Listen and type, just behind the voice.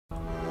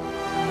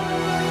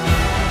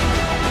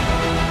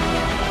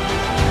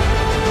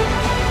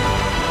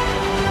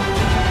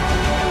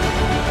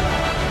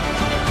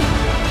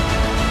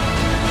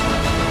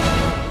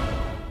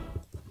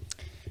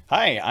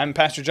Hi, I'm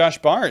Pastor Josh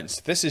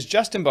Barnes. This is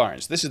Justin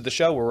Barnes. This is the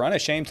show where we're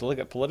unashamed to look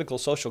at political,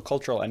 social,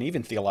 cultural, and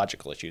even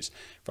theological issues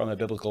from a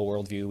biblical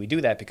worldview. We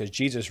do that because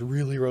Jesus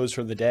really rose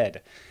from the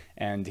dead,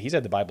 and he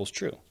said the Bible's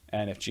true.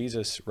 And if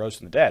Jesus rose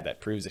from the dead,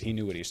 that proves that he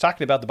knew what he was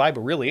talking about. The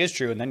Bible really is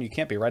true, and then you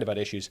can't be right about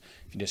issues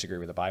if you disagree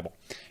with the Bible.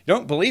 You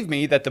don't believe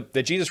me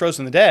that Jesus rose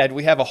from the dead?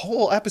 We have a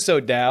whole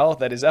episode now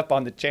that is up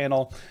on the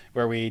channel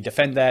where we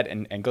defend that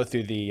and go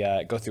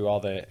through all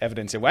the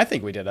evidence. And I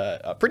think we did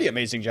a pretty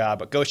amazing job,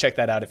 but go check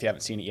that out if you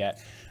haven't seen it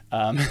yet.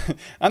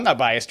 I'm not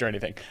biased or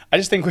anything. I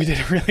just think we did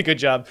a really good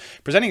job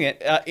presenting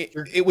it.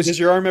 It was. Does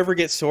your arm ever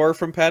get sore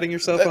from patting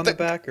yourself on the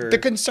back? Or? The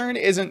concern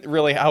isn't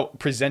really how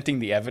presenting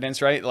the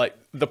evidence, right? Like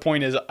the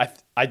point is,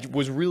 I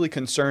was really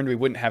concerned we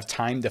wouldn't have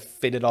time to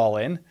fit it all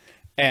in,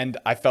 and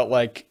I felt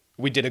like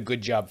we did a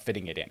good job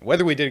fitting it in.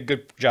 Whether we did a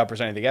good job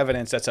presenting the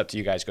evidence, that's up to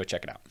you guys. Go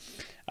check it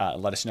out.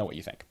 Let us know what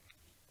you think.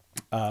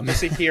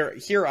 See,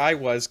 here I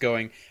was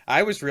going,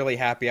 I was really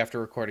happy after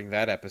recording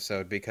that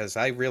episode because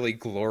I really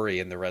glory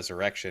in the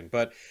resurrection.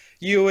 But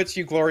you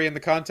glory in the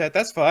content.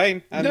 That's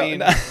fine. I mean,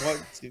 well,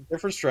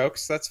 different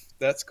strokes.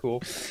 That's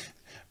cool.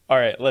 All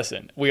right,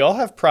 listen. We all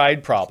have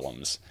pride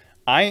problems.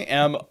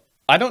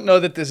 I don't know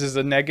that this is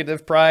a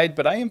negative pride,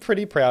 but I am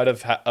pretty proud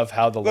of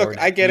how the Lord. Look,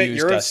 I get it. Used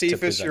You're of us to Cephas.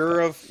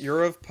 present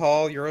You're of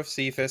Paul. You're of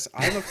Cephas.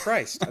 I'm of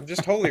Christ. I'm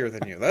just holier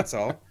than you. That's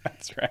all.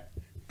 That's right.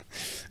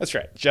 That's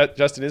right.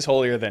 Justin is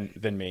holier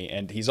than me,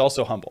 and he's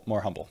also far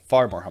more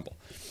humble.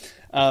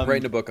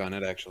 Writing a book on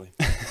it, actually.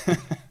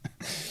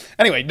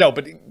 Anyway, no,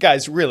 but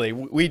guys, really,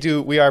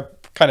 we are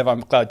kind of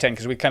on cloud 10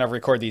 because we kind of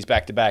record these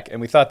back to back,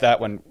 and we thought that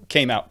one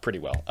came out pretty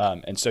well.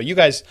 And so you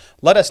guys,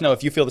 let us know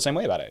if you feel the same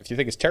way about it. If you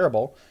think it's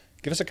terrible,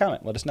 give us a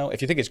comment. Let us know.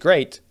 If you think it's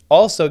great,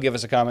 also give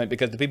us a comment,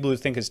 because the people who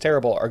think it's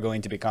terrible are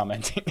going to be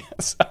commenting.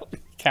 So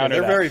counter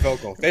they're that very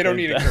vocal. They don't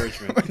need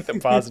encouragement. With the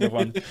positive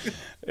one,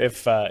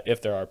 if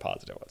there are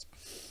positive ones.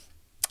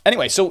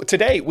 Anyway, so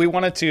today we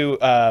wanted to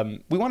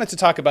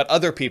talk about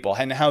other people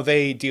and how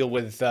they deal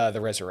with the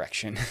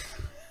resurrection.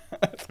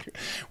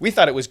 We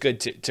thought it was good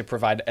to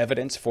provide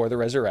evidence for the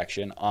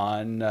resurrection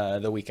on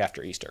the week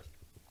after Easter.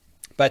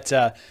 But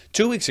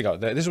 2 weeks ago,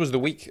 this was the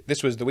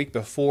week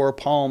before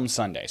Palm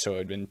Sunday, so it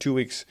had been 2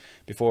 weeks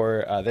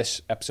before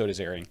this episode is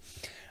airing.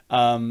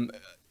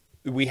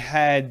 We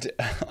had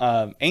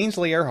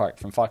Ainsley Earhardt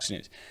from Fox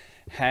News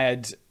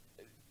had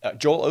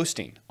Joel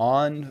Osteen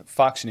on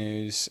Fox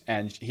News,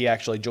 and he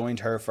actually joined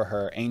her for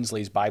her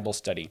Ainsley's Bible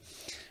study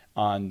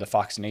on the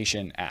Fox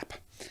Nation app.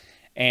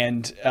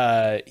 And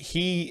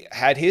he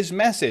had his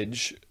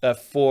message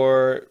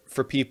for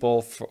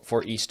people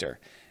for Easter.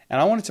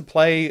 And I wanted to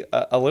play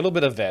a little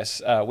bit of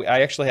this.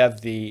 I actually have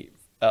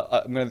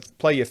I'm going to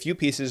play you a few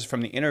pieces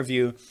from the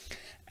interview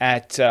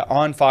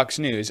on Fox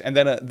News, and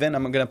then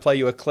I'm going to play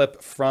you a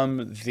clip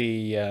from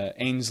the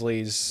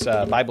Ainsley's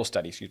Bible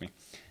study. Excuse me.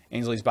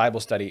 Ainsley's Bible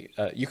study.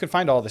 You can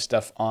find all this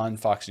stuff on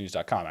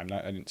foxnews.com. I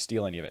didn't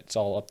steal any of it. It's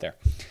all up there.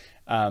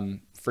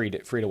 Free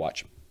to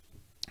watch.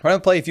 We're going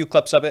to play a few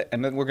clips of it,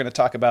 and then we're going to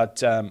talk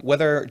about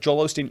whether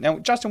Joel Osteen. Now,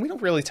 Justin, we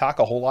don't really talk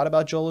a whole lot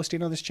about Joel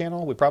Osteen on this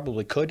channel. We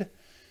probably could,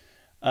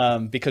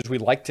 because we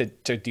like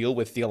to deal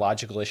with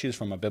theological issues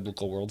from a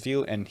biblical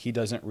worldview, and he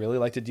doesn't really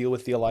like to deal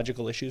with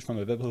theological issues from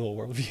a biblical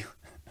worldview.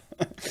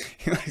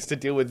 He likes to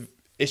deal with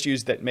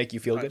issues that make you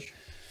feel good.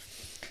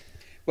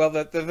 Well,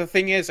 the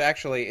thing is,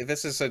 actually,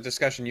 this is a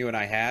discussion you and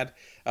I had,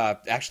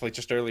 actually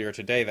just earlier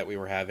today that we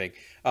were having.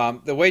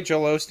 The way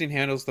Joel Osteen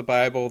handles the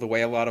Bible, the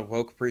way a lot of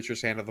woke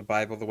preachers handle the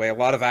Bible, the way a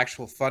lot of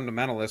actual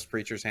fundamentalist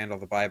preachers handle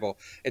the Bible,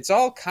 it's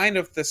all kind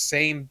of the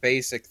same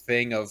basic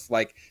thing of,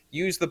 like,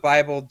 use the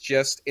Bible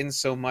just in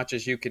so much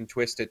as you can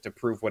twist it to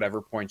prove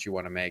whatever point you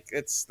want to make.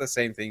 It's the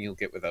same thing you'll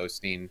get with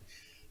Osteen.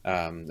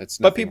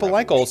 But people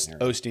like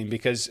Osteen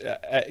because,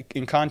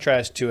 in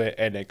contrast to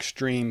an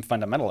extreme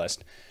fundamentalist,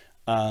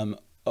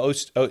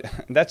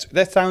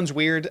 that sounds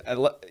weird.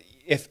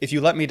 If you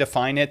let me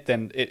define it,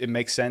 then it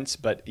makes sense.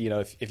 But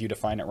if you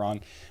define it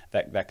wrong,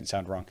 that can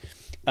sound wrong.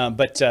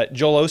 But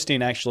Joel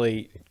Osteen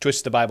actually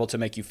twists the Bible to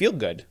make you feel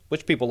good,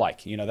 which people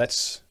like.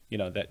 That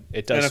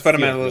it does. And a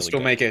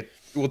fundamentalist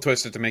will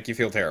twist it to make you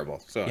feel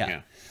terrible. So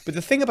yeah. But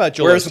the thing about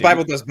Joel Whereas Osteen, the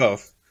Bible does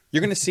both.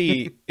 You're going to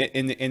see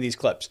in these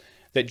clips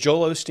that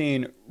Joel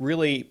Osteen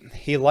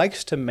he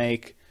likes to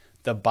make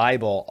the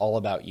Bible all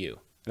about you.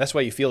 That's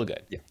why you feel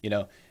good.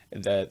 Yeah.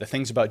 The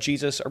things about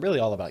Jesus are really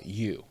all about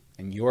you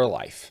and your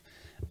life,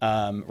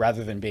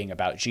 rather than being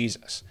about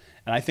Jesus.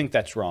 And I think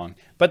that's wrong.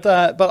 But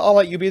I'll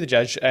let you be the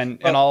judge,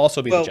 and I'll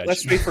also be the judge.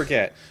 Lest we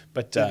forget.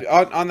 But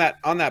on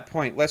that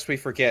point, lest we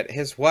forget,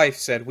 his wife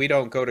said we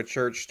don't go to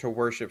church to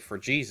worship for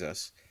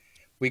Jesus,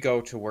 we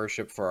go to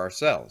worship for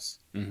ourselves.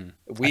 Mm-hmm.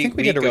 I think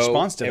we did a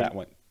response to that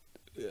one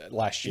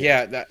last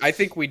year. Yeah, I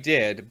think we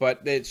did.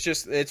 But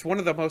it's one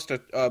of the most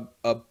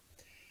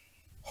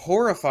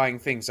horrifying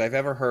things I've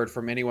ever heard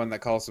from anyone that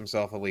calls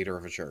himself a leader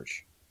of a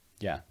church.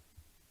 Yeah,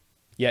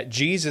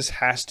 Jesus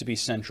has to be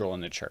central in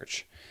the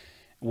church.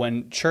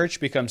 When church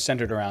becomes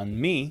centered around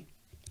me,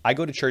 I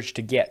go to church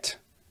to get,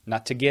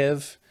 not to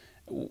give,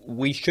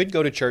 we should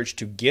go to church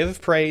to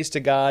give praise to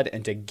God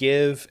and to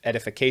give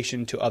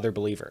edification to other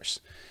believers.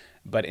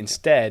 But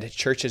instead,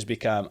 church has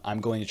become,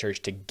 I'm going to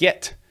church to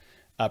get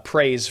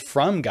praise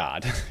from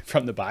God,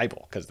 from the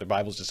Bible, because the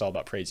Bible's just all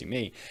about praising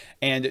me,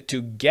 and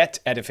to get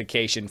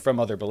edification from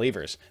other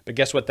believers. But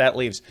guess what that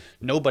leaves?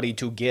 Nobody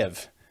to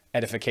give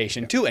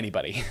edification to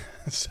anybody.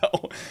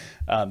 So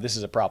this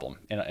is a problem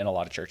in a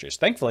lot of churches.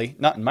 Thankfully,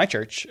 not in my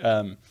church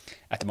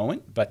at the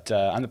moment, but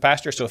I'm the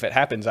pastor, so if it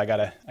happens, I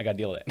gotta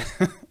deal with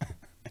it.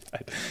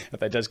 if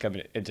that does come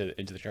into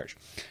the church.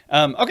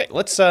 Okay,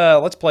 let's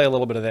play a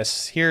little bit of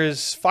this.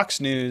 Here's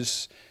Fox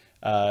News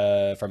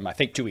from I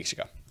think 2 weeks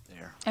ago.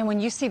 And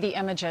when you see the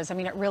images, I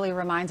mean, it really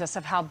reminds us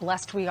of how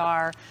blessed we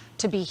are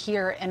to be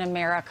here in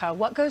America.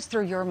 What goes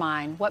through your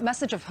mind? What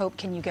message of hope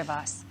can you give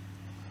us?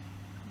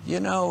 You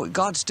know,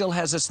 God still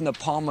has us in the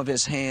palm of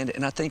his hand,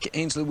 and I think,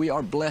 Ainsley, we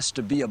are blessed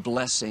to be a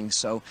blessing.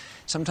 So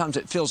sometimes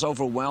it feels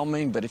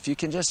overwhelming, but if you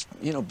can just,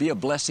 you know, be a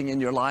blessing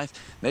in your life,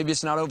 maybe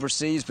it's not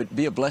overseas, but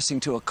be a blessing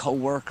to a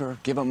coworker,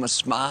 give them a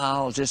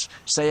smile, just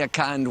say a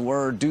kind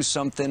word, do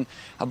something.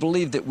 I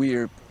believe that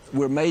we're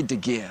made to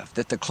give,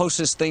 that the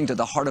closest thing to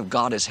the heart of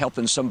God is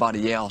helping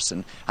somebody else,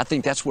 and I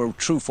think that's where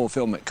true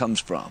fulfillment comes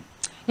from.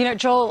 You know,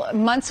 Joel,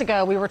 months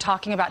ago, we were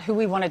talking about who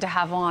we wanted to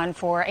have on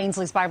for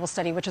Ainsley's Bible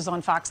study, which is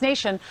on Fox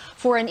Nation,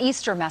 for an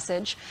Easter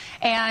message.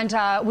 And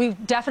we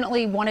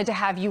definitely wanted to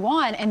have you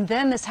on. And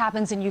then this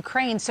happens in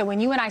Ukraine. So when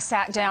you and I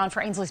sat down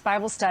for Ainsley's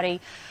Bible study,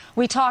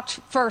 we talked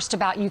first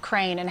about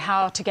Ukraine and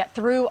how to get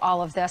through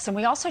all of this. And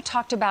we also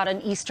talked about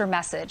an Easter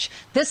message.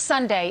 This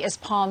Sunday is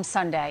Palm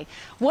Sunday.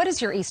 What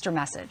is your Easter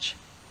message?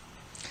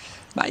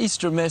 My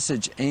Easter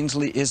message,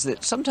 Ainsley, is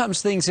that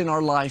sometimes things in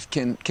our life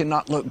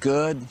cannot look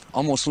good,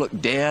 almost look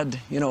dead,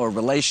 you know, a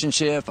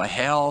relationship, a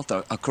health,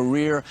 a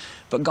career,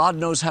 but God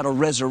knows how to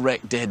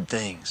resurrect dead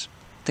things.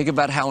 Think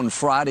about how on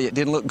Friday it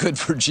didn't look good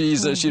for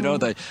Jesus, you know,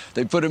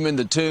 they put him in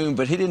the tomb,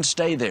 but he didn't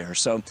stay there.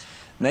 So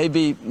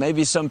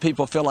maybe some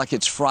people feel like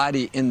it's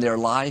Friday in their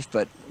life,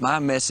 but my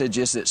message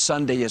is that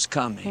Sunday is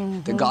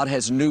coming, that God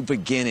has new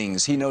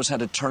beginnings. He knows how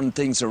to turn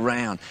things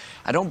around.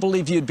 I don't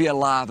believe you'd be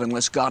alive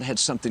unless God had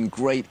something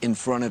great in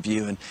front of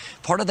you. And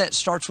part of that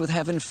starts with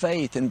having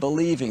faith and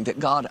believing that,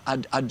 God,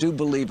 I do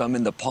believe I'm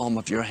in the palm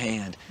of your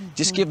hand.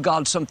 Just give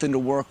God something to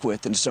work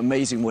with, and it's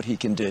amazing what he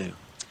can do.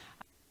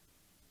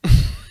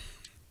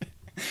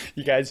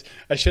 You guys,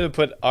 I should have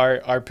put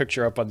our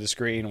picture up on the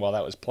screen while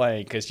that was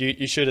playing, because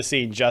you should have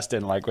seen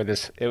Justin like with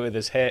his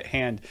head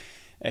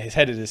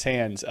in his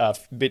hands,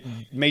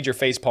 major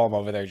face palm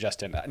over there,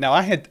 Justin. Now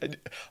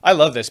I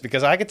love this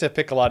because I get to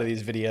pick a lot of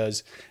these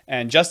videos,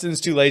 and Justin's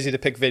too lazy to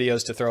pick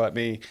videos to throw at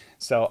me,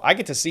 so I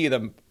get to see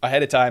them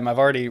ahead of time. I've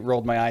already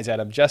rolled my eyes at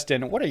them.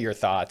 Justin, what are your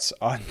thoughts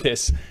on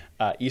this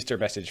Easter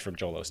message from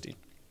Joel Osteen?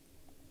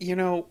 You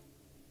know,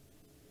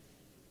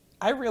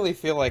 I really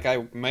feel like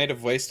I might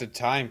have wasted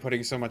time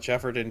putting so much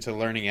effort into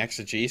learning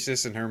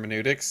exegesis and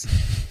hermeneutics,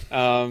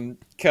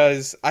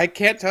 because I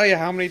can't tell you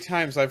how many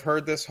times I've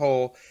heard this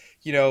whole,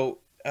 you know,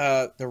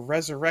 the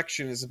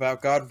resurrection is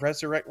about God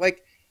resurrect.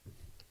 Like,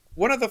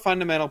 one of the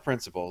fundamental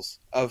principles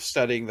of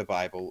studying the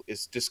Bible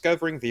is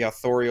discovering the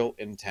authorial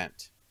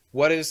intent.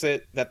 What is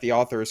it that the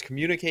author is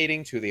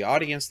communicating to the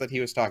audience that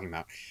he was talking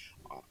about?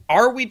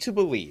 Are we to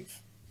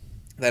believe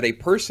that a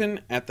person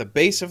at the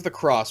base of the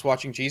cross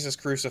watching Jesus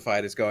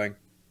crucified is going,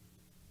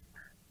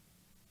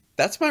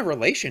 that's my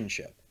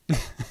relationship.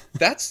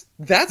 That's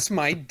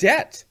my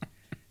debt.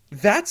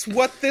 That's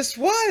what this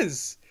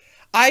was.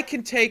 I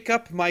can take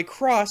up my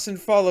cross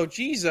and follow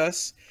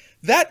Jesus.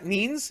 That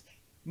means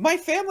my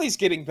family's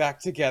getting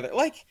back together.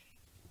 Like,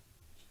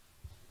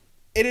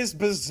 it is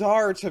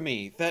bizarre to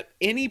me that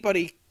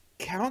anybody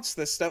counts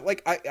this stuff.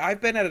 Like,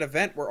 I've been at an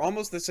event where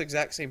almost this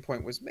exact same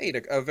point was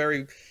made, a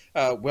very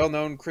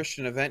well-known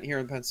Christian event here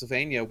in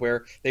Pennsylvania,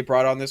 where they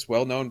brought on this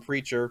well-known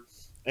preacher,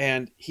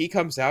 and he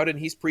comes out and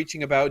he's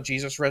preaching about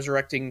Jesus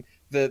resurrecting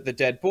the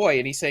dead boy,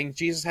 and he's saying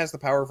Jesus has the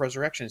power of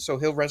resurrection, so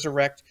he'll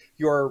resurrect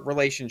your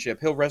relationship,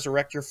 he'll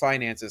resurrect your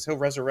finances, he'll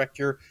resurrect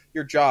your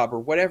job, or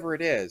whatever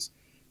it is.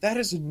 That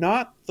is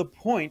not the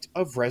point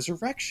of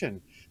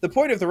resurrection. The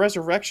point of the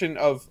resurrection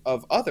of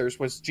others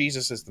was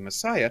Jesus is the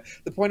Messiah.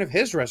 The point of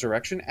his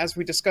resurrection, as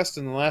we discussed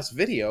in the last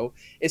video,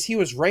 is he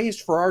was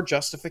raised for our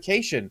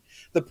justification.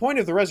 The point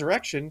of the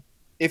resurrection,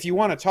 if you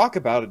want to talk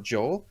about it,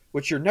 Joel,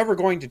 which you're never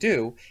going to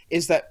do,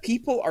 is that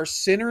people are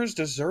sinners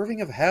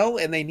deserving of hell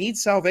and they need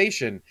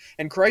salvation.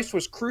 And Christ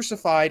was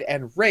crucified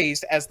and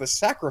raised as the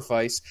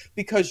sacrifice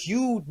because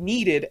you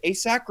needed a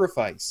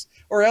sacrifice,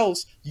 or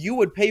else you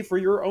would pay for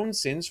your own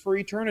sins for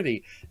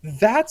eternity.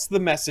 That's the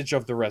message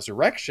of the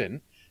resurrection.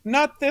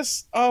 Not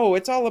this, oh,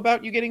 it's all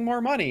about you getting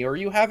more money or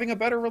you having a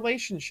better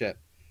relationship.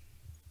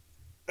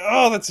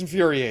 Oh, that's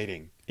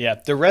infuriating.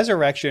 Yeah, the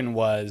resurrection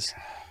was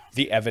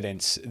the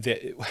evidence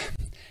that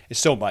is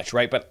so much,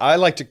 right? But I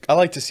like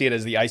to see it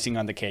as the icing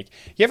on the cake.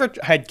 You ever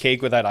had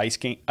cake without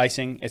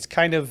icing? It's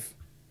kind of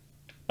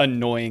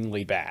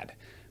annoyingly bad.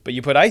 But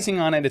you put icing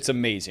on it, it's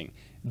amazing.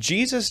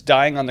 Jesus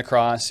dying on the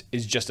cross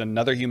is just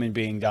another human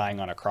being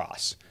dying on a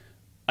cross.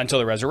 until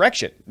the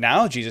resurrection.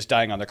 Now Jesus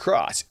dying on the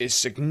cross is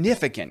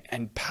significant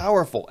and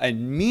powerful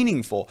and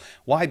meaningful.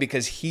 Why?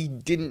 Because he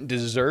didn't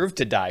deserve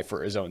to die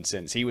for his own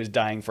sins. He was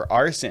dying for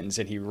our sins,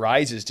 and he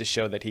rises to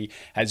show that he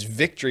has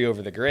victory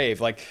over the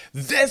grave. Like,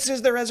 this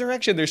is the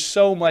resurrection. There's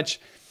so much.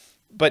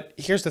 But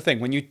here's the thing.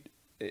 When you,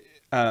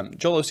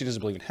 Joel Osteen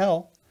doesn't believe in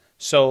hell,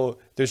 so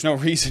there's no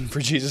reason for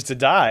Jesus to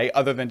die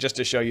other than just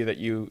to show you that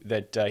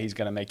he's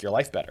going to make your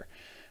life better.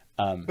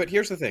 But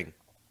here's the thing.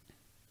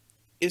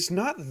 Is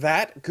not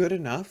that good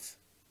enough?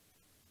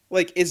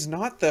 Like, is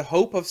not the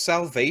hope of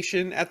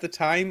salvation at the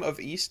time of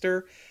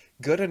Easter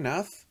good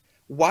enough?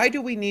 Why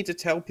do we need to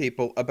tell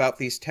people about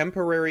these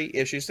temporary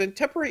issues? And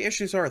temporary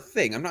issues are a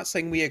thing. I'm not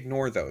saying we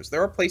ignore those.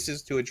 There are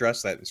places to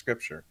address that in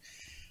Scripture.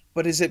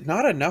 But is it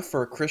not enough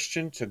for a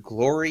Christian to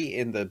glory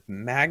in the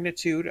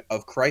magnitude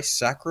of Christ's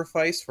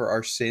sacrifice for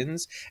our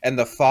sins and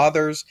the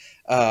Father's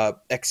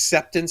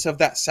acceptance of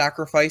that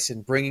sacrifice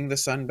and bringing the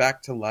Son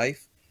back to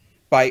life?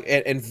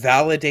 And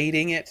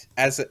validating it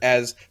as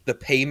the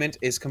payment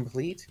is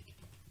complete?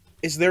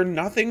 Is there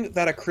nothing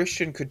that a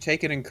Christian could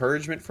take an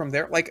encouragement from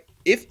there? Like,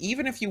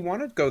 even if you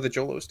want to go the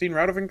Joel Osteen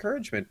route of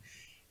encouragement,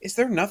 is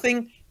there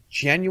nothing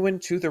genuine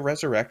to the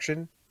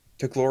resurrection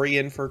to glory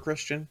in for a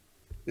Christian?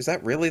 Is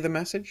that really the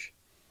message?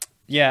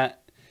 Yeah.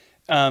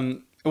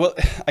 Well,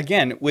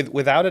 again,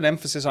 without an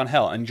emphasis on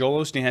hell, and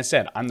Joel Osteen has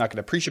said, I'm not going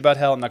to preach about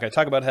hell, I'm not going to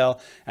talk about hell,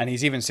 and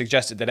he's even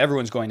suggested that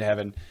everyone's going to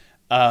heaven.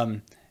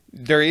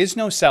 There is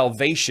no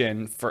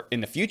salvation in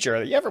the future.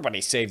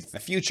 Everybody's saved in the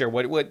future.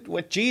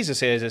 What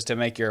Jesus is to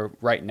make your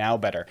right now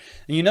better.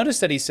 And you notice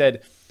that he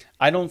said,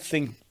 I don't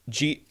think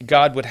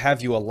God would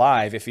have you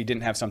alive if he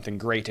didn't have something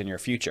great in your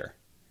future.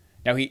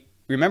 Now,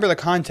 remember the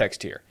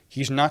context here.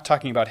 He's not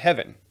talking about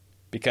heaven,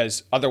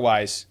 because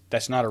otherwise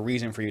that's not a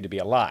reason for you to be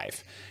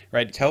alive,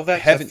 right? Tell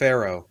that to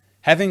Pharaoh.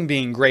 Heaven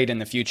being great in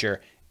the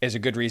future is a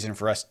good reason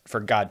for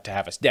God to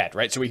have us dead,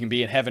 right? So we can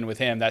be in heaven with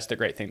him. That's the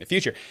great thing in the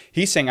future.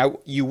 He's saying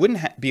you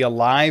wouldn't be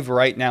alive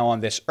right now on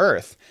this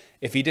earth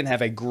if he didn't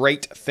have a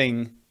great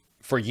thing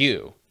for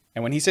you.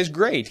 And when he says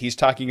great, he's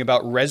talking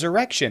about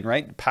resurrection,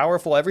 right?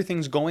 Powerful,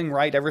 everything's going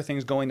right,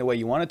 everything's going the way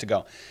you want it to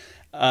go.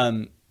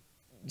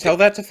 Tell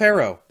that to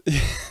Pharaoh.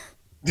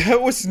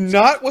 That was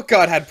not what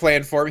God had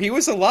planned for him. He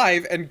was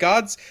alive, and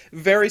God's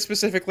very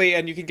specifically,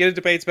 and you can get into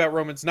debates about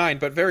Romans 9,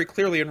 but very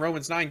clearly in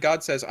Romans 9,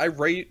 God says, I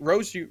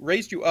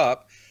raised you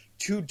up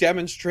to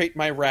demonstrate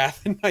my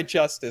wrath and my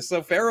justice.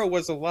 So Pharaoh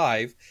was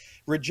alive,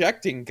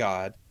 rejecting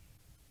God,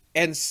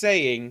 and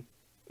saying,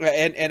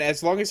 and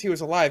as long as he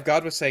was alive,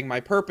 God was saying,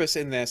 my purpose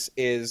in this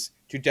is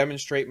to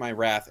demonstrate my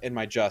wrath and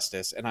my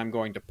justice, and I'm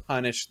going to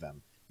punish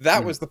them.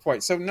 That was the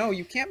point. So no,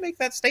 you can't make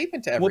that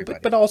statement to everybody.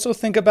 Well, but also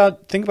think about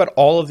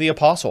all of the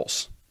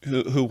apostles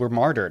who were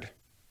martyred.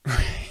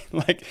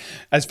 Like,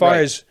 as far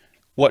as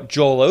what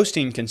Joel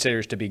Osteen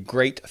considers to be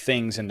great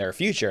things in their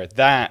future,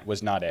 that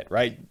was not it,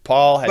 right?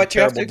 Paul had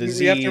terrible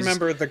disease. You have to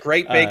remember the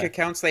great bank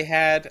accounts they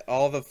had,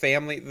 all the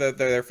family,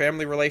 their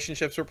family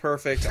relationships were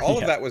perfect. All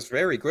of that was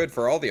very good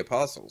for all the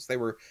apostles. They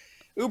were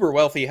uber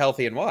wealthy,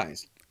 healthy, and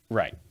wise.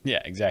 Right.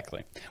 Yeah,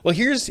 exactly. Well,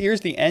 here's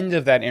the end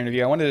of that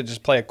interview. I wanted to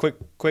just play a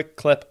quick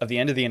clip of the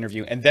end of the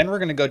interview, and then we're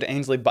going to go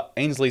to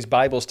Ainsley's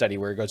Bible study,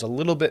 where he goes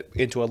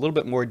into a little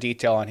bit more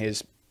detail on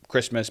his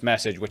Christmas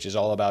message, which is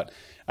all about,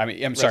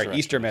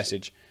 Easter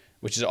message,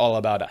 which is all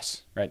about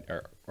us, right?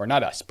 Or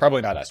not us.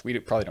 Probably not us. We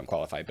probably don't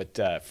qualify,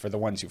 but for the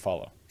ones who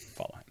follow him.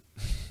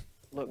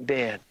 Look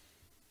dead.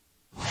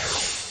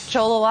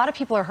 Joel, a lot of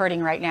people are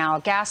hurting right now.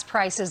 Gas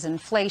prices,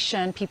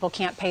 inflation, people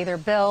can't pay their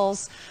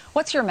bills.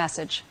 What's your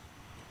message?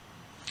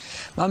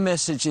 My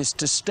message is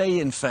to stay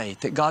in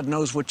faith, that God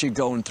knows what you're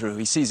going through.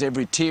 He sees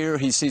every tear,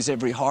 he sees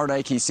every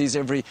heartache, he sees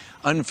every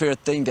unfair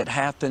thing that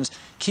happens.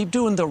 Keep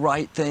doing the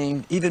right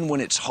thing, even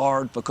when it's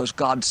hard, because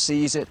God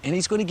sees it, and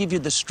he's going to give you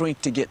the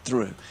strength to get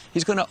through.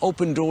 He's going to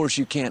open doors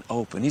you can't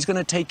open. He's going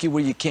to take you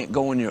where you can't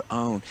go on your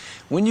own.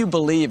 When you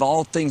believe,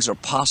 all things are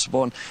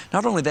possible. And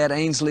not only that,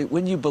 Ainsley,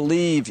 when you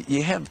believe,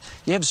 you have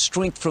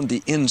strength from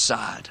the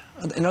inside.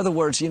 In other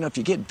words, if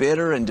you get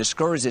bitter and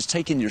discouraged, it's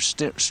taking your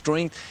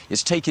strength,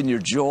 it's taking your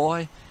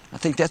joy. I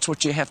think that's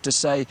what you have to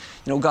say.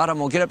 God, I'm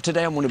going to get up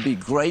today, I'm going to be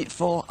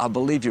grateful. I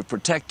believe you're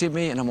protecting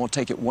me, and I'm going to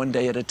take it one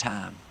day at a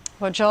time.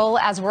 Well, Joel,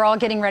 as we're all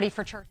getting ready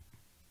for church.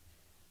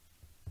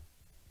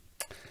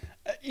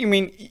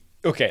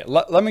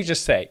 Let me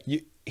just say,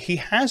 he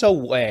has a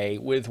way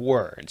with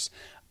words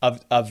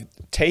of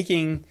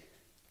taking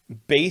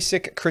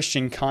basic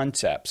Christian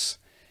concepts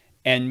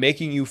and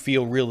making you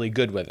feel really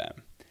good with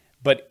them.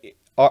 But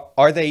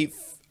are they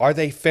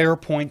fair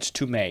points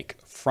to make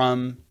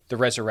from the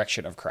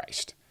resurrection of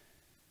Christ?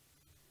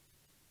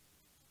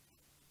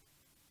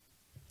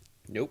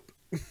 Nope.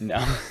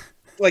 No.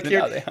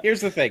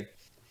 Here's the thing.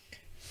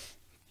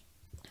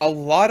 A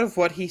lot of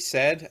what he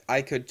said,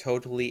 I could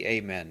totally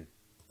amen.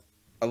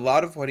 A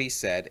lot of what he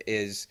said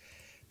is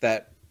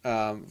that,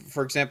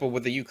 for example,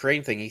 with the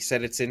Ukraine thing, he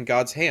said it's in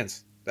God's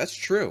hands. That's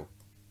true.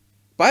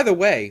 By the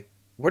way,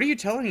 what are you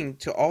telling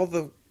to all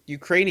the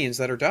Ukrainians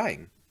that are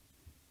dying?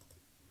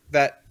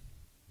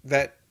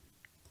 That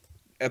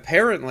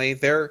apparently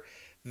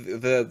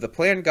The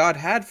plan God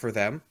had for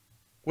them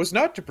was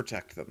not to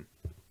protect them.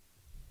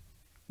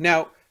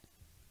 Now,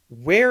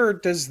 where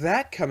does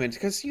that come in?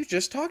 Because you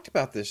just talked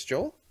about this,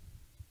 Joel.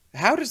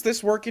 How does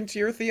this work into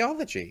your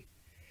theology?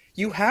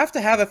 You have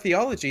to have a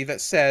theology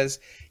that says,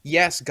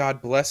 yes,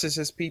 God blesses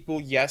his people.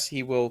 Yes,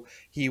 he will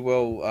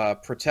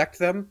protect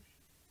them.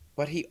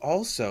 But he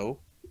also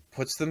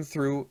puts them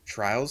through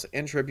trials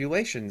and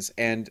tribulations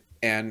and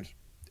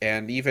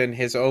even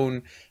his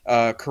own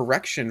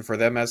correction for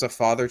them as a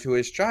father to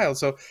his child.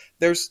 So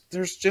there's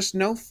just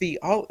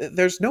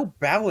there's no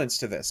balance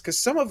to this, because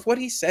some of what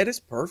he said is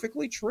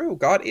perfectly true.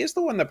 God is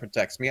the one that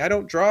protects me. I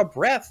don't draw a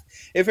breath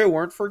if it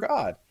weren't for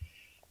God.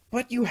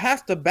 But you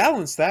have to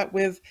balance that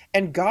with,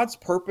 and God's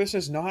purpose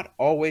is not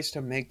always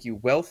to make you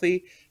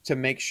wealthy, to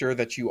make sure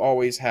that you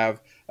always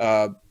have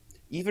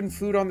even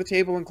food on the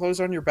table and clothes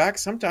on your back.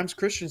 Sometimes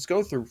Christians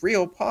go through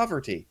real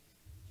poverty.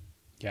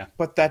 Yeah.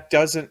 But that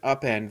doesn't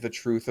upend the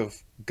truth of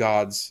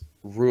God's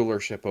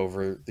rulership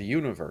over the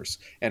universe.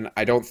 And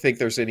I don't think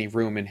there's any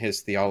room in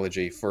his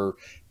theology for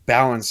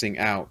balancing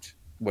out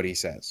what he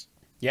says.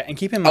 Yeah, and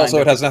keep in mind... Also,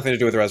 it has nothing to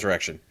do with the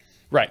resurrection.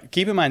 Right.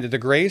 Keep in mind that the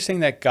greatest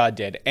thing that God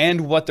did,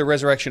 and what the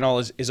resurrection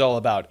is all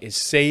about, is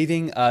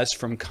saving us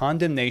from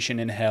condemnation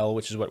in hell,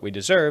 which is what we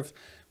deserve,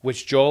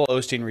 which Joel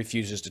Osteen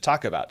refuses to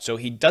talk about. So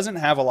he doesn't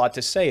have a lot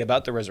to say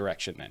about the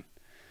resurrection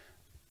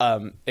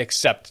then,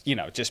 except,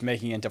 just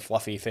making into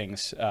fluffy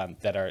things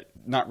that are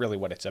not really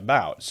what it's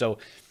about. So,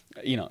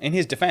 in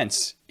his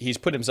defense, he's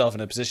put himself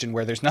in a position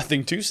where there's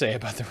nothing to say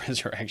about the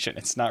resurrection.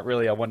 It's not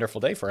really a wonderful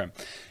day for him,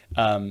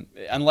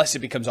 unless it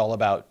becomes all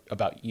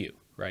about you.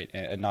 Right,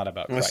 and not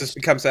about Unless Christ. this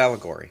becomes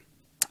allegory.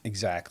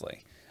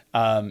 Exactly.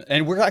 And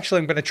I'm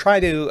going to try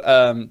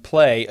to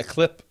play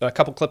a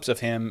couple clips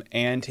of him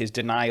and his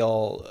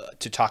denial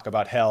to talk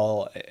about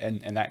hell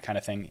and that kind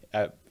of thing,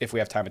 if we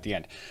have time at the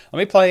end. Let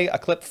me play a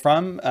clip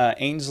from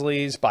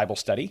Ainsley's Bible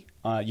study.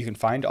 You can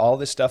find all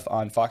this stuff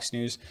on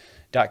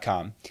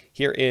foxnews.com.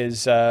 Here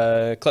is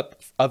a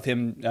clip of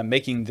him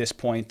making this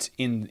point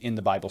in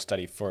the Bible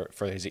study for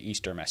his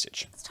Easter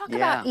message. Let's talk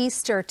about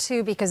Easter,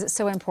 too, because it's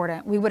so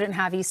important. We wouldn't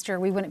have Easter.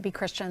 We wouldn't be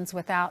Christians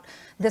without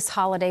this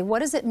holiday. What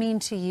does it mean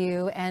to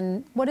you,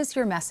 and what is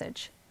your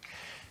message?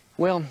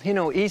 Well,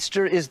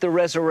 Easter is the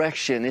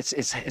resurrection.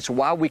 It's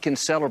why we can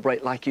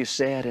celebrate, like you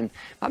said. And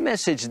my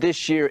message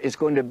this year is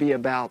going to be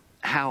about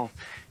how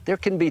there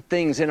can be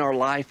things in our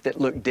life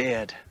that look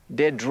dead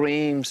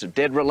dreams, a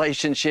dead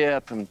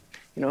relationship, and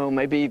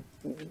maybe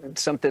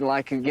something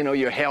like,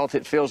 your health,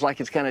 it feels like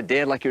it's kind of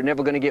dead, like you're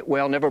never going to get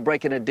well, never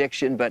break an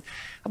addiction. But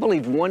I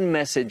believe one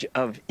message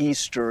of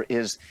Easter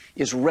is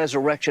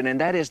resurrection,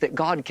 and that is that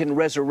God can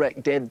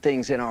resurrect dead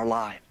things in our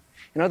life.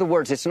 In other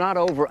words, it's not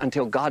over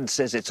until God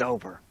says it's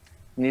over.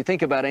 When you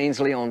think about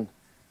Ainsley on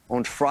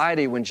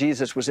Friday when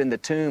Jesus was in the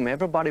tomb,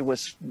 everybody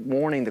was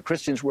mourning. The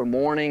Christians were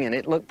mourning, and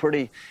it looked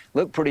pretty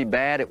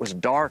bad. It was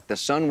dark. The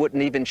sun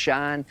wouldn't even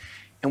shine.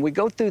 And we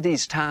go through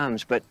these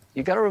times, but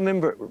you got to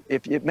remember,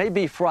 if it may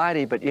be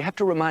Friday, but you have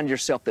to remind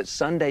yourself that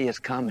Sunday is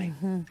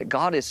coming, that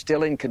God is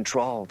still in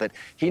control, that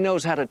he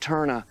knows how to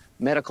turn a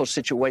medical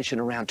situation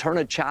around, turn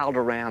a child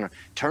around, or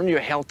turn your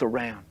health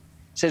around.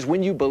 It says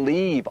when you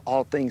believe,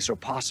 all things are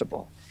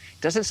possible.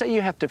 It doesn't say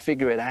you have to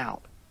figure it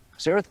out.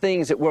 So there are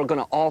things that we're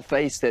going to all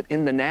face that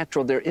in the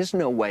natural, there is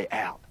no way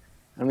out.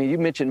 I mean, you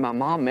mentioned my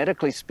mom,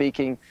 medically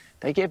speaking,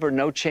 they gave her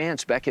no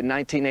chance back in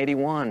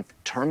 1981,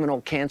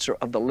 terminal cancer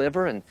of the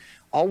liver, and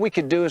all we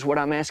could do is what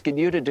I'm asking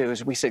you to do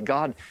is we said,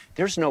 God,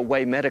 there's no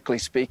way medically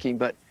speaking,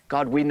 but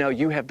God, we know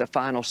you have the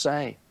final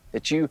say,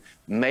 that you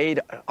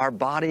made our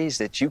bodies,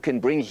 that you can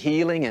bring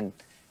healing. And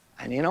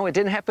it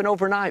didn't happen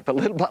overnight, but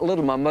little by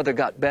little, my mother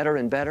got better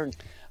and better.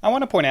 I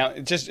want to point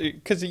out, just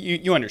because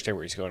you understand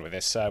where he's going with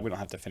this, we don't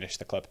have to finish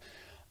the clip.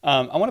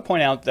 I want to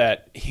point out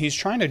that he's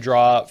trying to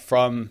draw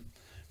from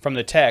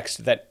the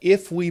text that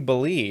if we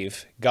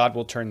believe, God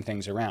will turn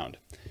things around.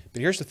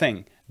 But here's the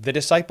thing. The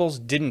disciples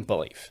didn't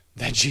believe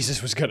that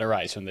Jesus was going to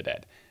rise from the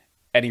dead,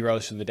 and he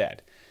rose from the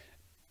dead.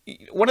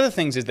 One of the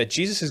things is that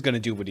Jesus is going to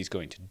do what he's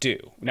going to do.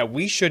 Now,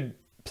 we should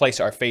place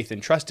our faith and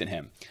trust in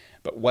him,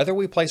 but whether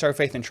we place our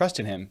faith and trust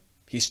in him,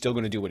 he's still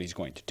going to do what he's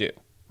going to do,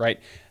 right?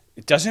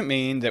 It doesn't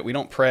mean that we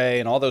don't pray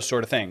and all those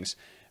sort of things,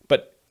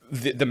 but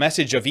the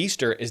message of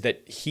Easter is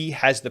that he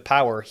has the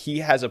power, he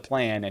has a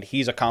plan, and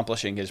he's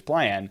accomplishing his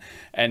plan.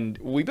 And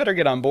we better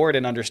get on board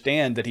and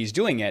understand that he's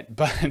doing it,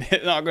 but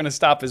it's not going to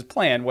stop his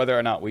plan whether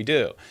or not we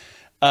do.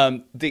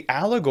 The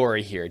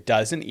allegory here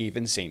doesn't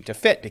even seem to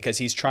fit, because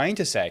he's trying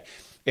to say,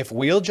 if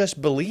we'll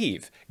just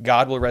believe,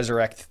 God will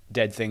resurrect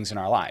dead things in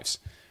our lives.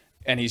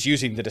 And he's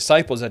using the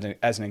disciples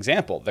as an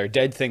example. Their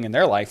dead thing in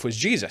their life was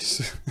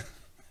Jesus.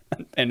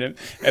 And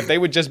if they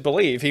would just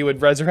believe, he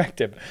would resurrect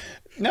him.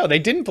 No, they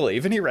didn't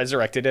believe, and he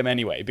resurrected him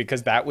anyway,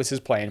 because that was his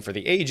plan for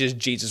the ages.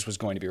 Jesus was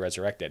going to be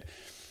resurrected.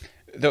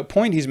 The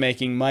point he's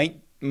making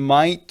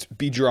might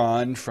be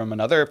drawn from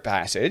another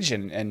passage,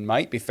 and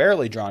might be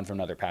fairly drawn from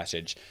another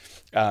passage,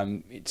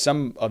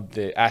 some of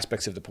the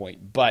aspects of the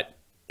point, but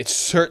it's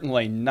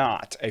certainly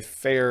not a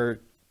fair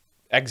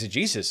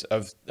exegesis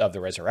of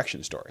the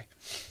resurrection story.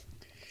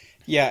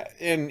 Yeah,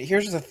 and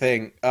here's the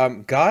thing.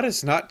 God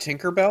is not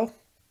Tinkerbell.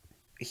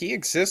 He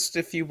exists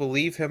if you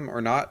believe him or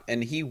not,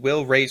 and he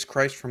will raise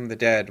Christ from the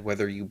dead,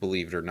 whether you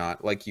believe it or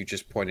not, like you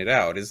just pointed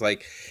out. Is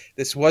like,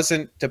 this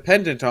wasn't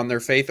dependent on their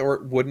faith, or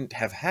it wouldn't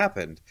have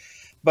happened.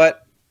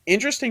 But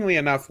interestingly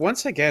enough,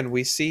 once again,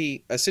 we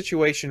see a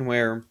situation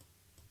where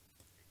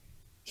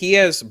he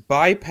has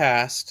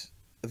bypassed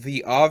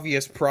the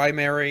obvious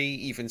primary,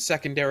 even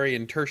secondary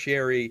and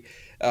tertiary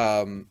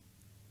um,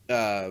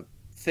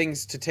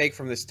 things to take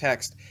from this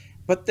text.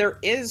 But there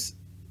is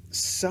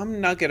some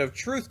nugget of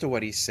truth to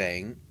what he's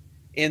saying,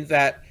 in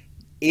that,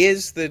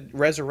 is the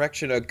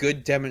resurrection a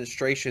good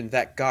demonstration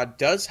that God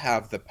does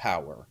have the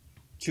power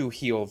to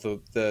heal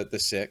the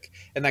sick,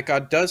 and that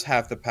God does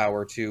have the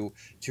power to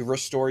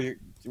restore your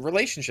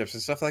relationships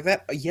and stuff like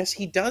that? Yes,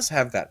 he does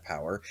have that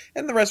power,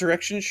 and the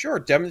resurrection sure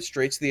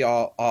demonstrates the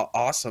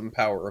awesome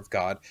power of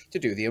God to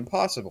do the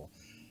impossible.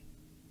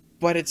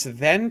 But it's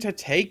then to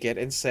take it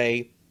and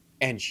say,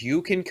 and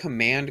you can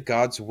command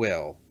God's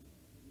will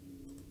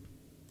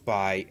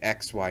by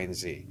X, Y, and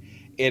Z.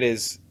 It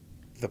is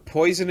the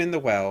poison in the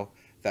well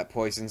that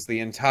poisons the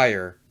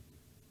entire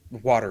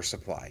water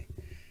supply.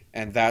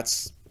 And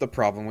that's the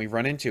problem we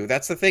run into.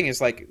 That's the thing,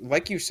 is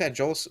like you said,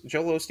 Joel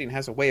Osteen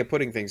has a way of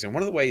putting things, and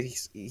one of the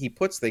ways he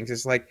puts things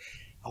is like,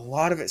 a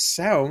lot of it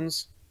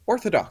sounds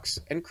orthodox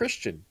and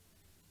Christian,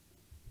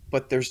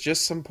 but there's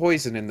just some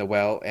poison in the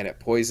well, and it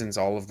poisons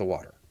all of the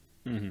water.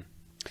 Mm-hmm.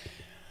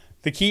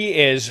 The key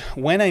is,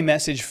 when a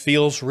message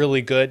feels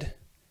really good,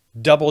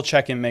 double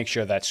check and make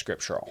sure that's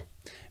scriptural,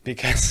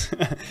 because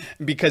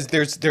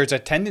there's a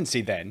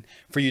tendency then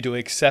for you to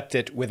accept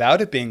it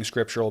without it being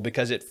scriptural,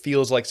 because it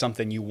feels like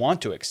something you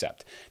want to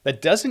accept. That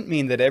doesn't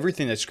mean that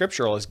everything that's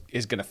scriptural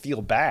is going to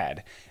feel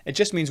bad. It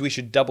just means we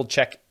should double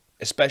check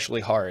especially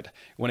hard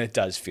when it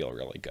does feel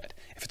really good.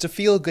 If it's a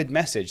feel good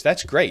message,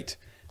 that's great,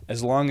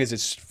 as long as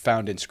it's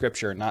found in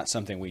scripture, not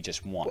something we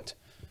just want.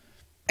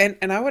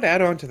 And I would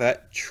add on to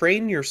that,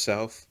 train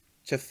yourself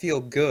to feel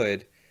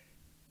good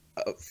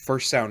for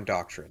sound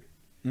doctrine.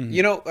 Mm-hmm.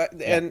 You know,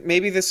 and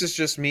maybe this is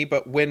just me,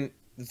 but when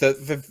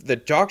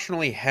the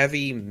doctrinally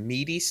heavy,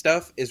 meaty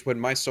stuff is when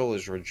my soul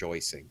is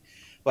rejoicing.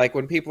 Like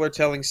when people are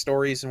telling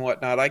stories and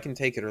whatnot, I can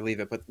take it or leave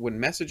it. But when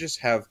messages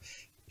have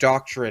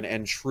doctrine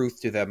and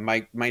truth to them,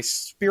 my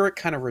spirit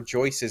kind of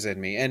rejoices in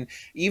me. And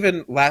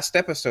even last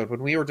episode,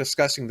 when we were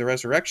discussing the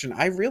resurrection,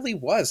 I really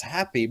was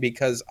happy,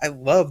 because I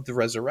love the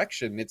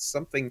resurrection. It's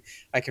something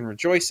I can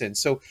rejoice in.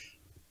 So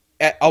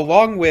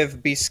along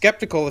with, be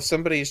skeptical if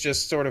somebody's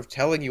just sort of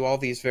telling you all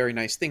these very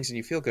nice things and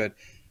you feel good,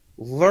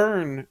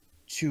 learn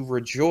to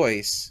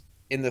rejoice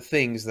in the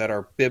things that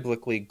are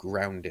biblically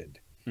grounded,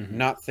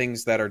 not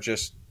things that are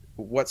just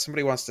what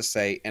somebody wants to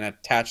say and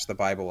attach the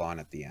Bible on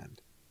at the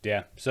end.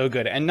 Yeah, so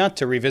good. And not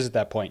to revisit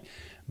that point,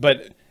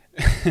 but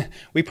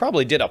we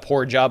probably did a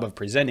poor job of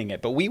presenting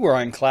it, but we were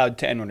on cloud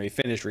 10 when we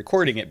finished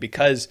recording it,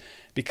 because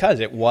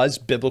it was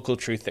biblical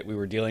truth that we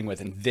were dealing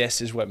with, and this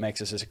is what makes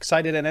us as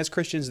excited. And as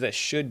Christians, that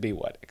should be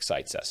what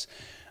excites us.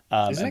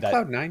 Isn't it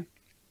cloud 9?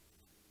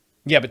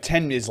 Yeah, but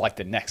 10 is like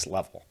the next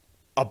level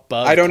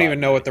above. I don't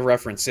even know what the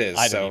reference is.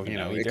 I don't even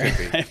know either.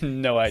 I have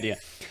no idea.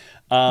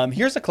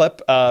 Here's a clip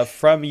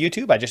from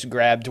YouTube I just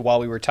grabbed while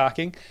we were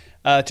talking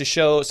to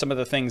show some of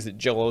the things that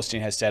Joel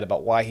Osteen has said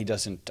about why he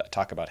doesn't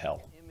talk about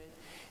hell.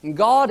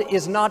 God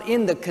is not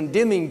in the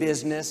condemning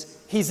business,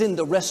 He's in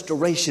the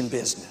restoration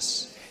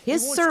business.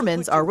 His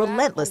sermons are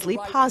relentlessly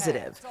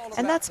positive,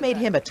 and that's made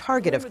him a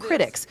target of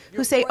critics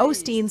who say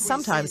Osteen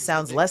sometimes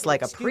sounds less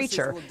like a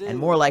preacher and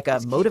more like a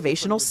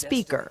motivational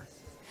speaker.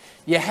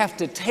 You have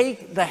to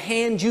take the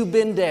hand you've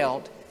been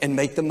dealt and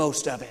make the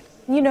most of it.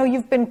 You know,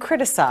 you've been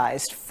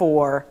criticized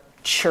for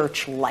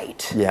church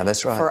light. Yeah,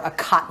 that's right. For a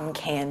cotton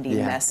candy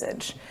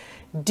message.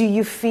 Do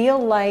you feel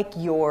like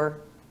you're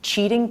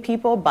cheating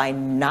people by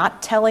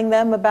not telling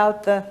them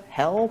about the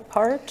hell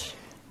part?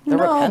 The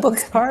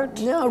repentance part?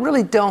 No, I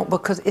really don't,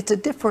 because it's a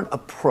different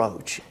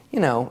approach.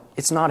 You know,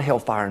 it's not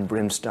hellfire and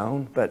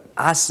brimstone, but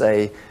I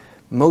say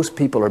most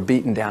people are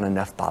beaten down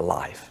enough by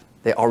life.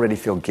 They already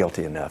feel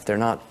guilty enough. They're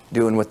not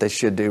doing what they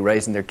should do,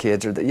 raising their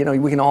kids, or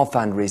we can all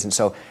find reasons.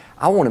 So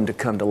I want them to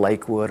come to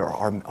Lakewood or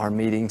our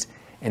meetings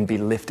and be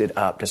lifted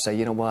up to say,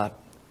 you know what,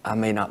 I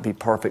may not be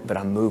perfect, but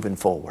I'm moving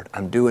forward.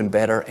 I'm doing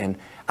better, and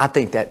I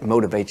think that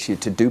motivates you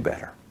to do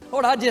better.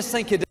 Lord, I just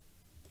think it.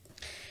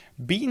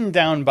 Beaten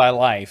down by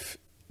life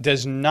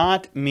does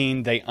not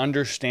mean they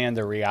understand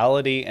the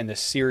reality and the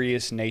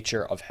serious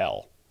nature of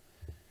hell.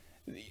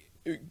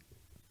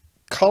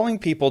 Calling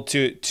people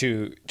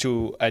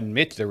to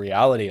admit the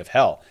reality of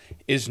hell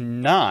is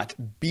not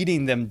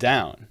beating them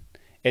down.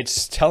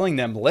 It's telling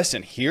them,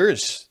 listen,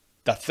 here's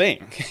the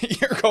thing.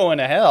 You're going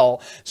to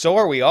hell. So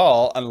are we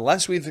all.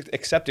 Unless we've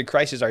accepted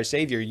Christ as our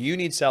Savior, you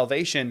need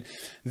salvation.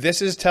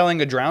 This is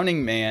telling a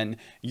drowning man,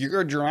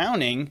 you're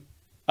drowning.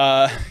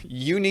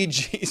 You need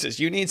Jesus.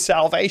 You need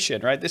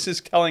salvation, right? This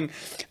is telling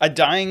a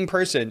dying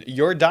person,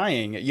 you're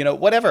dying. You know,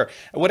 whatever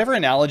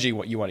analogy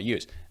what you want to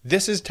use.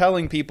 This is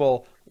telling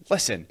people,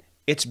 listen,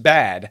 it's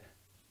bad,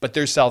 but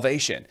there's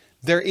salvation.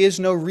 There is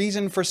no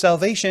reason for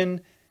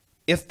salvation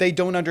if they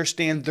don't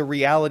understand the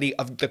reality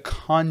of the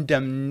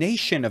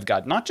condemnation of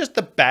God, not just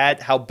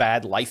how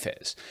bad life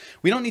is.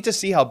 We don't need to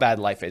see how bad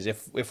life is.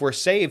 If we're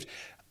saved,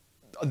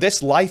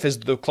 this life is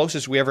the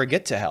closest we ever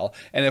get to hell.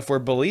 And if we're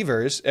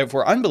believers, if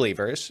we're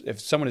unbelievers, if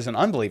someone is an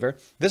unbeliever,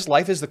 this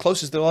life is the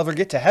closest they'll ever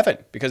get to heaven,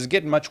 because it's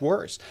getting much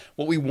worse.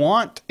 What we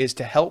want is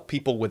to help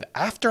people with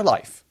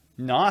afterlife,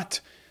 not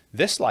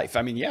this life.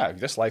 I mean, yeah,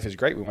 this life is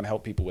great. We want to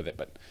help people with it,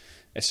 but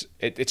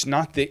it's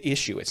not the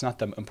issue. It's not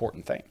the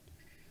important thing.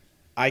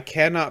 I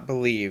cannot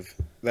believe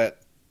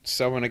that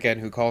someone, again,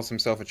 who calls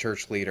himself a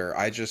church leader,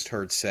 I just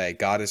heard say,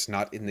 God is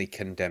not in the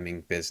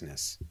condemning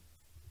business.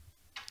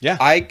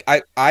 Yeah.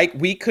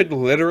 We could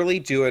literally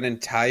do an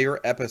entire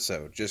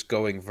episode just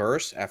going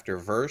verse after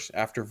verse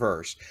after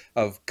verse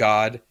of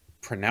God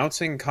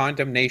pronouncing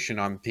condemnation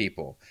on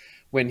people.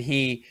 When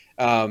he,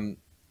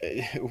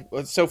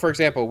 so for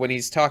example, when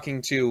he's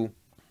talking to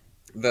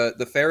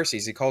the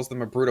Pharisees, he calls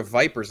them a brood of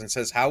vipers and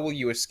says, how will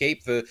you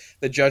escape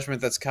the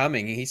judgment that's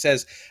coming? And he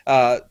says,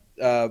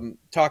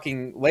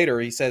 talking later,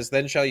 he says,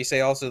 then shall you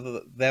say also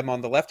to them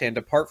on the left hand,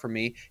 depart from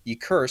me, ye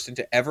cursed,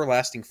 into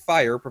everlasting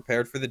fire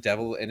prepared for the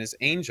devil and his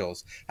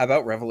angels. How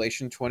about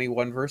Revelation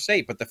 21 verse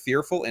 8? But the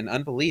fearful and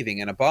unbelieving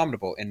and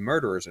abominable and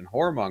murderers and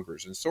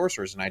whoremongers and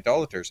sorcerers and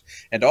idolaters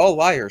and all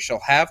liars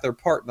shall have their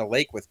part in the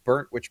lake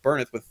which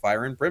burneth with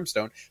fire and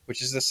brimstone,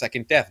 which is the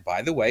second death.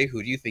 By the way,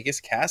 who do you think is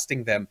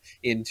casting them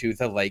into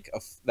the lake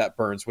that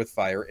burns with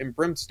fire and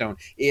brimstone?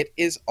 It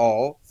is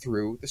all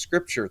through the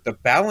Scripture, the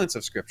balance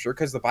of Scripture,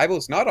 because the Bible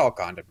is not all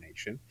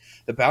condemnation.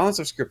 The balance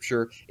of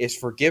Scripture is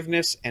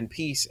forgiveness and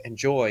peace and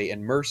joy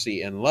and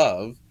mercy and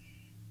love,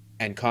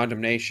 and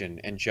condemnation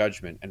and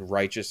judgment and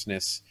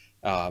righteousness,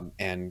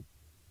 and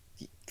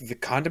the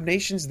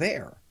condemnation's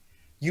there.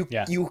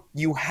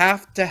 You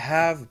have to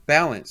have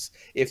balance.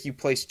 If you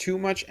place too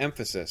much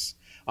emphasis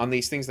on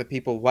these things that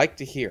people like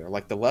to hear,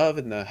 like the love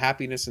and the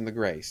happiness and the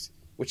grace,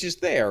 which is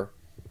there,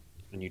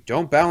 and you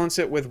don't balance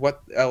it with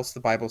what else the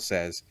Bible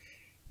says,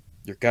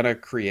 you're going to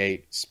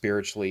create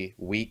spiritually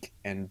weak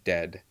and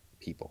dead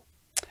people.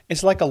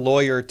 It's like a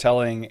lawyer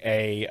telling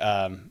a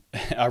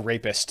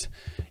rapist,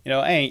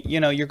 hey,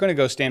 you're going to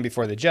go stand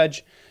before the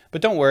judge,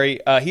 but don't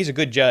worry, he's a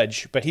good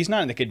judge, but he's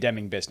not in the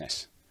condemning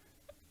business.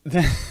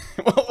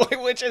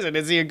 Which is it?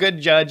 Is he a good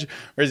judge,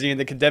 or is he in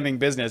the condemning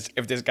business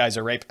if this guy's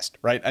a rapist,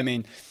 right? I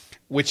mean,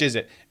 which is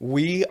it?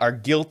 We are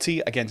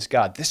guilty against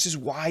God. This is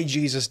why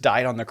Jesus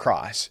died on the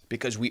cross,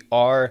 because we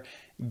are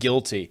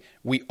guilty.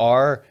 We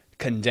are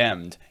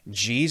condemned.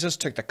 Jesus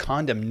took the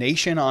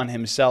condemnation on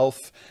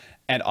himself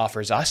and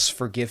offers us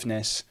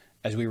forgiveness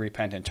as we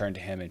repent and turn to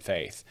him in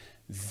faith.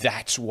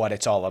 That's what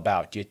it's all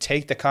about. You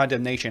take the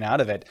condemnation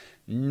out of it,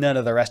 none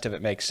of the rest of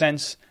it makes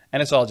sense,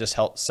 and it's all just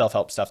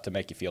self-help stuff to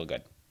make you feel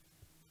good.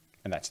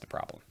 And that's the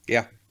problem.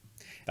 Yeah.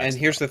 And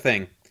here's the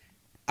thing.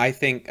 I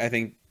think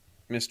Mr.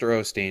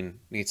 Osteen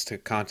needs to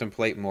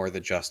contemplate more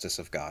the justice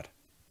of God.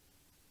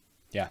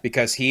 Yeah.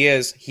 Because he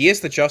is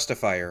the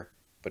justifier,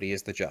 but he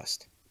is the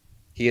just.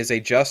 He is a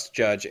just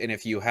judge, and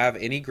if you have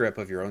any grip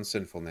of your own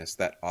sinfulness,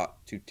 that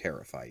ought to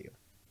terrify you.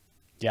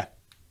 Yeah.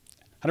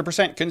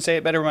 100%. Couldn't say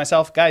it better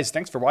myself. Guys,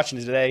 thanks for watching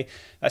today.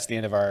 That's the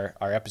end of our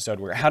episode.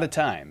 We're out of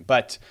time.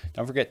 But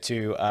don't forget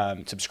to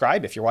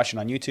subscribe if you're watching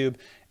on YouTube,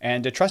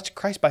 and to trust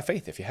Christ by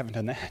faith if you haven't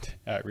done that.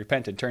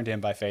 Repent and turn to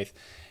him by faith.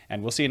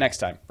 And we'll see you next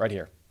time right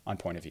here on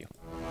Point of View.